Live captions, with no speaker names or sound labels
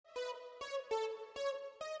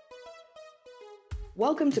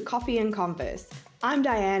Welcome to Coffee and Converse. I'm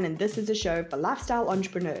Diane, and this is a show for lifestyle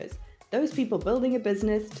entrepreneurs, those people building a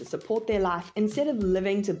business to support their life instead of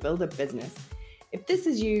living to build a business. If this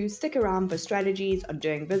is you, stick around for strategies on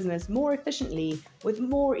doing business more efficiently, with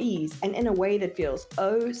more ease, and in a way that feels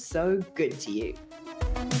oh so good to you.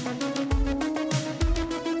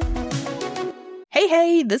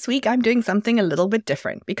 Hey, this week I'm doing something a little bit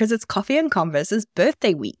different because it's Coffee and Converse's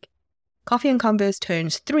birthday week. Coffee and Converse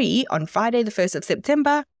turns 3 on Friday the 1st of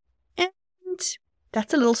September, and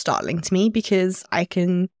that's a little startling to me because I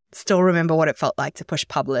can still remember what it felt like to push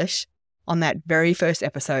publish on that very first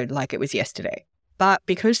episode like it was yesterday. But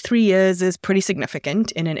because 3 years is pretty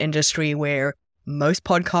significant in an industry where most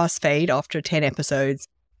podcasts fade after 10 episodes,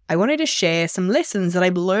 I wanted to share some lessons that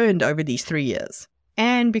I've learned over these 3 years.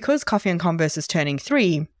 And because Coffee and Converse is turning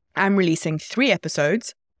 3, I'm releasing 3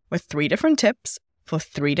 episodes with 3 different tips for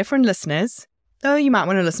 3 different listeners, though you might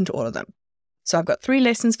want to listen to all of them. So I've got 3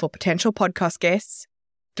 lessons for potential podcast guests,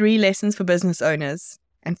 3 lessons for business owners,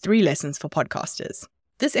 and 3 lessons for podcasters.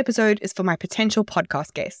 This episode is for my potential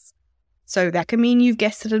podcast guests. So that can mean you've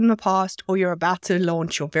guested it in the past or you're about to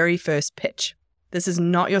launch your very first pitch. This is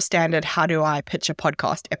not your standard how do I pitch a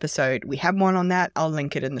podcast episode. We have one on that. I'll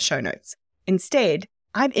link it in the show notes. Instead,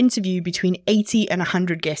 I've interviewed between 80 and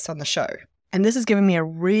 100 guests on the show. And this has given me a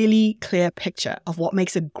really clear picture of what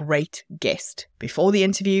makes a great guest before the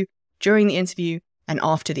interview, during the interview, and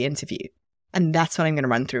after the interview. And that's what I'm going to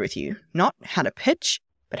run through with you. Not how to pitch,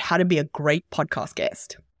 but how to be a great podcast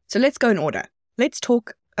guest. So let's go in order. Let's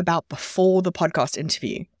talk about before the podcast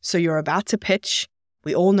interview. So you're about to pitch.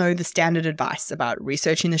 We all know the standard advice about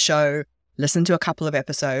researching the show, listen to a couple of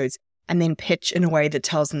episodes, and then pitch in a way that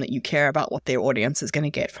tells them that you care about what their audience is going to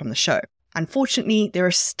get from the show. Unfortunately, there are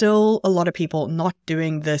still a lot of people not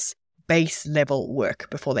doing this base level work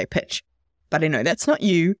before they pitch. But I know that's not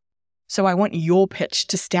you, so I want your pitch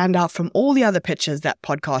to stand out from all the other pitches that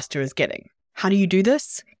podcaster is getting. How do you do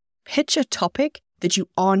this? Pitch a topic that you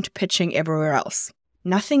aren't pitching everywhere else.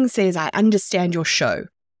 Nothing says, I understand your show.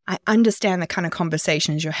 I understand the kind of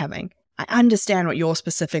conversations you're having. I understand what your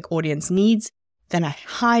specific audience needs, than a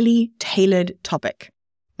highly tailored topic.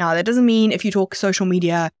 Now, that doesn't mean if you talk social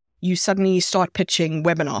media, you suddenly start pitching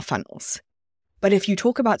webinar funnels. But if you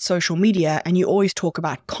talk about social media and you always talk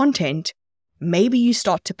about content, maybe you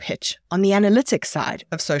start to pitch on the analytics side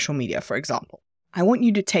of social media, for example. I want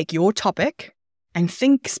you to take your topic and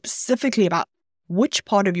think specifically about which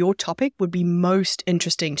part of your topic would be most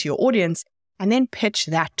interesting to your audience and then pitch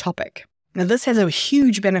that topic. Now, this has a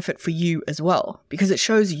huge benefit for you as well because it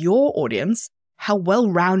shows your audience how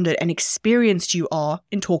well-rounded and experienced you are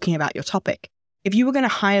in talking about your topic. If you were going to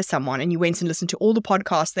hire someone and you went and listened to all the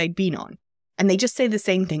podcasts they'd been on, and they just say the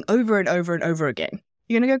same thing over and over and over again,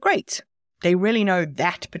 you're going to go, great. They really know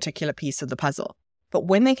that particular piece of the puzzle. But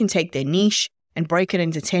when they can take their niche and break it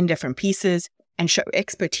into 10 different pieces and show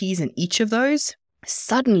expertise in each of those,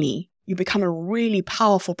 suddenly you become a really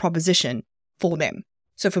powerful proposition for them.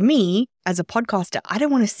 So for me, as a podcaster, I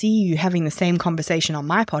don't want to see you having the same conversation on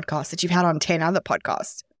my podcast that you've had on 10 other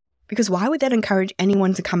podcasts. Because why would that encourage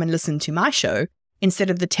anyone to come and listen to my show instead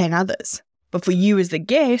of the 10 others? But for you as the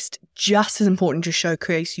guest, just as important to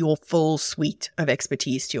showcase your full suite of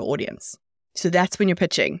expertise to your audience. So that's when you're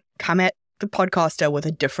pitching. Come at the podcaster with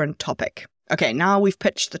a different topic. Okay, now we've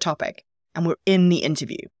pitched the topic and we're in the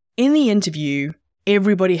interview. In the interview,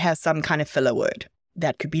 everybody has some kind of filler word.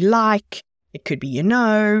 That could be like, it could be you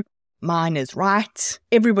know, mine is right.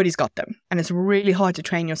 Everybody's got them. And it's really hard to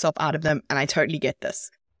train yourself out of them. And I totally get this.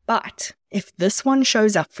 But if this one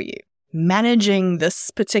shows up for you, managing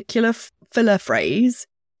this particular filler phrase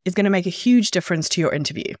is going to make a huge difference to your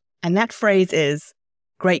interview. And that phrase is,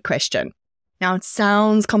 great question. Now, it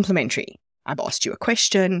sounds complimentary. I've asked you a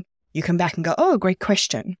question. You come back and go, oh, great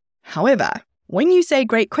question. However, when you say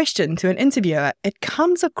great question to an interviewer, it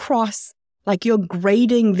comes across like you're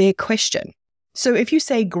grading their question. So if you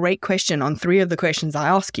say great question on 3 of the questions I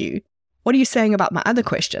ask you, what are you saying about my other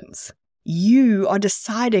questions? You are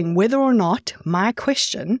deciding whether or not my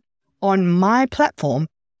question on my platform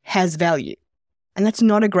has value. And that's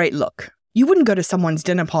not a great look. You wouldn't go to someone's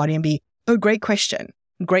dinner party and be, oh, great question,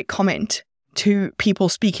 great comment to people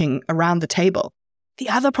speaking around the table. The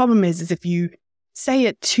other problem is if you say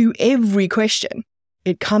it to every question,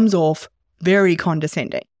 it comes off very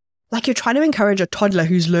condescending. Like you're trying to encourage a toddler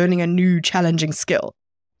who's learning a new challenging skill.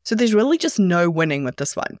 So there's really just no winning with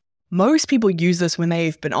this one. Most people use this when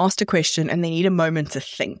they've been asked a question and they need a moment to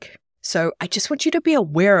think. So I just want you to be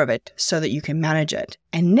aware of it so that you can manage it.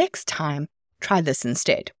 And next time, try this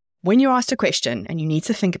instead. When you're asked a question and you need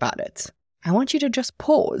to think about it, I want you to just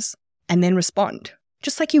pause and then respond.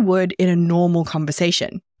 just like you would in a normal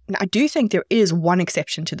conversation. Now, I do think there is one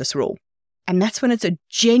exception to this rule, and that's when it's a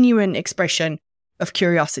genuine expression of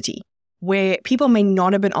curiosity, where people may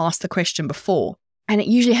not have been asked the question before, and it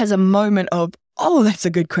usually has a moment of, oh, that's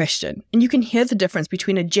a good question. And you can hear the difference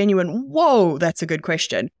between a genuine, whoa, that's a good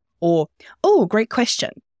question, or, oh, great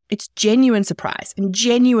question. It's genuine surprise and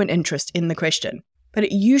genuine interest in the question, but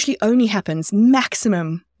it usually only happens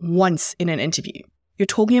maximum once in an interview. You're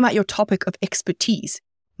talking about your topic of expertise.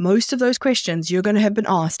 Most of those questions you're going to have been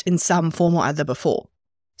asked in some form or other before.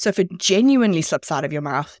 So if it genuinely slips out of your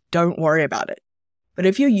mouth, don't worry about it. But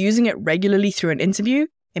if you're using it regularly through an interview,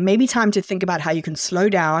 it may be time to think about how you can slow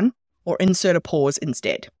down or insert a pause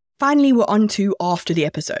instead. Finally, we're on to after the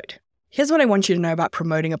episode. Here's what I want you to know about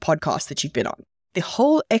promoting a podcast that you've been on. The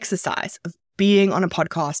whole exercise of being on a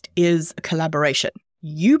podcast is a collaboration.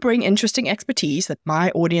 You bring interesting expertise that my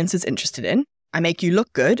audience is interested in. I make you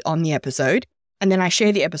look good on the episode, and then I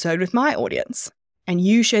share the episode with my audience, and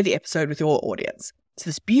you share the episode with your audience. It's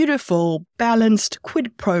this beautiful, balanced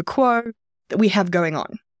quid pro quo that we have going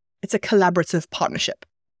on. It's a collaborative partnership.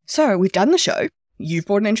 So we've done the show. You've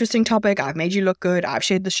brought an interesting topic. I've made you look good. I've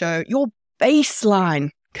shared the show. Your baseline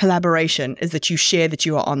collaboration is that you share that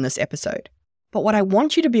you are on this episode. But what I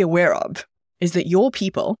want you to be aware of is that your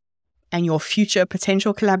people and your future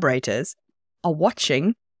potential collaborators are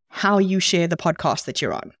watching how you share the podcast that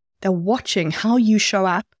you're on. They're watching how you show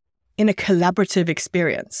up in a collaborative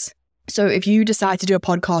experience. So if you decide to do a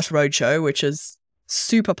podcast roadshow, which is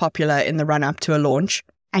super popular in the run-up to a launch,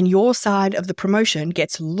 and your side of the promotion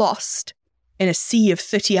gets lost in a sea of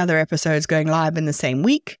 30 other episodes going live in the same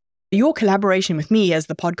week, your collaboration with me as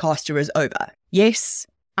the podcaster is over. Yes,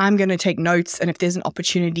 I'm going to take notes, and if there's an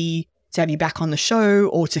opportunity to have you back on the show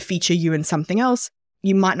or to feature you in something else,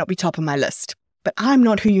 you might not be top of my list. But I'm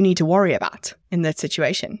not who you need to worry about in that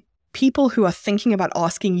situation. People who are thinking about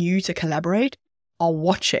asking you to collaborate are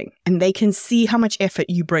watching, and they can see how much effort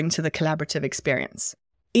you bring to the collaborative experience.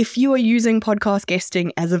 If you are using podcast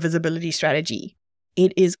guesting as a visibility strategy,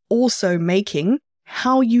 it is also making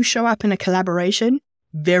how you show up in a collaboration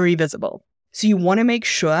very visible. So you want to make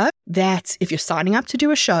sure that if you're signing up to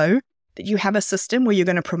do a show, that you have a system where you're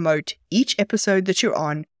going to promote each episode that you're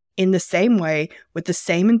on in the same way, with the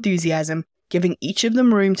same enthusiasm, giving each of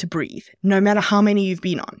them room to breathe, no matter how many you've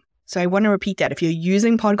been on. So I want to repeat that. If you're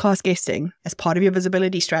using podcast guesting as part of your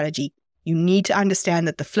visibility strategy, you need to understand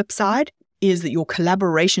that the flip side is that your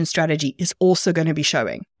collaboration strategy is also going to be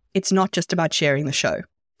showing. It's not just about sharing the show.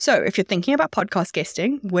 So if you're thinking about podcast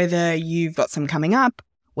guesting, whether you've got some coming up,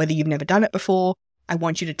 whether you've never done it before, I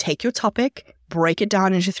want you to take your topic, break it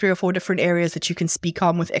down into 3 or 4 different areas that you can speak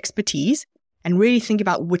on with expertise, and really think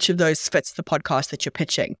about which of those fits the podcast that you're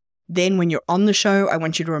pitching. Then when you're on the show, I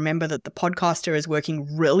want you to remember that the podcaster is working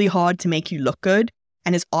really hard to make you look good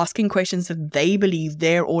and is asking questions that they believe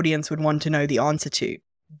their audience would want to know the answer to.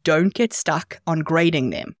 Don't get stuck on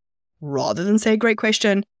grading them. Rather than say, great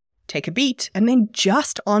question, take a beat and then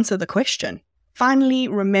just answer the question. Finally,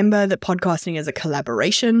 remember that podcasting is a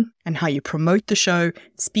collaboration, and how you promote the show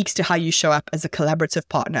speaks to how you show up as a collaborative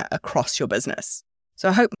partner across your business. So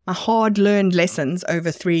I hope my hard-learned lessons over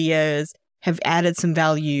 3 years have added some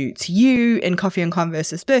value to you in Coffee and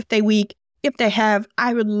Converse's birthday week. If they have,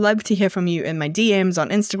 I would love to hear from you in my DMs on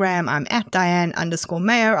Instagram. I'm at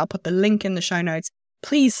Diane_Mayer. I'll put the link in the show notes.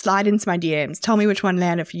 Please slide into my DMs. Tell me which one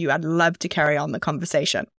landed for you. I'd love to carry on the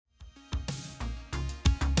conversation.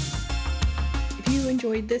 If you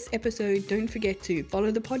enjoyed this episode, don't forget to follow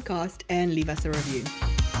the podcast and leave us a review.